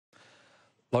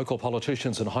Local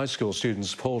politicians and high school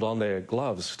students pulled on their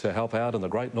gloves to help out in the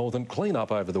Great Northern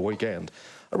Clean-up over the weekend.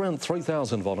 Around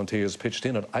 3,000 volunteers pitched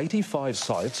in at 85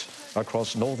 sites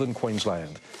across northern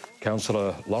Queensland.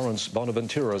 Councillor Lawrence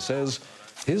Bonaventura says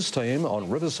his team on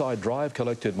Riverside Drive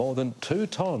collected more than 2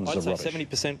 tonnes of rubbish. I'd say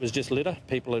 70% was just litter.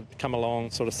 People had come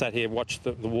along, sort of sat here, watched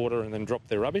the water and then dropped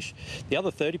their rubbish. The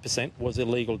other 30% was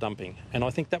illegal dumping, and I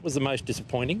think that was the most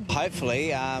disappointing.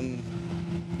 Hopefully,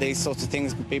 these sorts of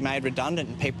things be made redundant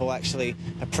and people actually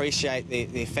appreciate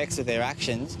the effects of their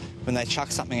actions when they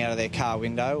chuck something out of their car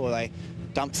window or they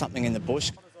dump something in the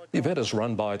bush. The event is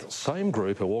run by the same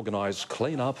group who organised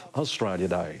Clean Up Australia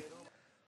Day.